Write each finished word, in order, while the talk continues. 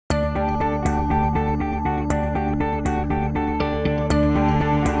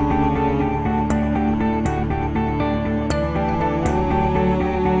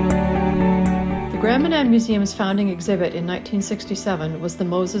Grand Manan Museum's founding exhibit in 1967 was the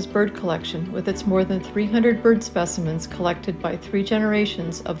Moses Bird Collection, with its more than 300 bird specimens collected by 3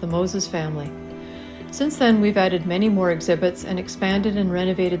 generations of the Moses family. Since then, we've added many more exhibits and expanded and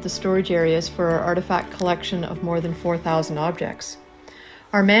renovated the storage areas for our artifact collection of more than 4,000 objects.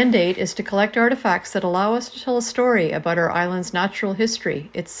 Our mandate is to collect artifacts that allow us to tell a story about our island's natural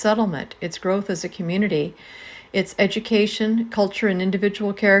history, its settlement, its growth as a community, its education, culture and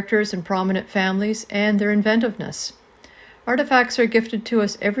individual characters and prominent families, and their inventiveness. Artifacts are gifted to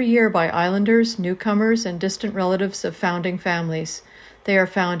us every year by islanders, newcomers, and distant relatives of founding families. They are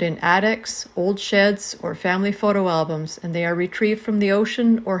found in attics, old sheds, or family photo albums, and they are retrieved from the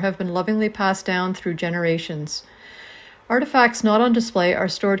ocean or have been lovingly passed down through generations. Artifacts not on display are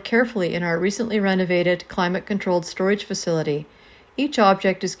stored carefully in our recently renovated, climate-controlled storage facility. Each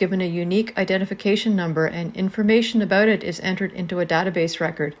object is given a unique identification number, and information about it is entered into a database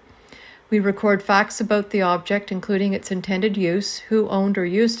record. We record facts about the object, including its intended use, who owned or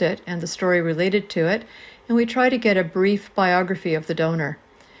used it, and the story related to it, and we try to get a brief biography of the donor.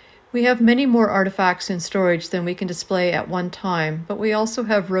 We have many more artifacts in storage than we can display at one time, but we also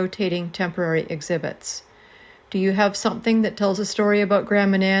have rotating temporary exhibits. Do you have something that tells a story about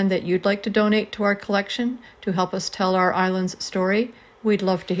Grand Manan that you'd like to donate to our collection to help us tell our island's story? We'd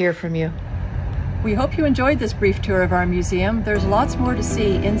love to hear from you. We hope you enjoyed this brief tour of our museum. There's lots more to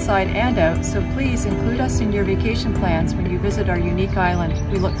see inside and out, so please include us in your vacation plans when you visit our unique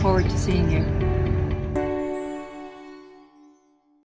island. We look forward to seeing you.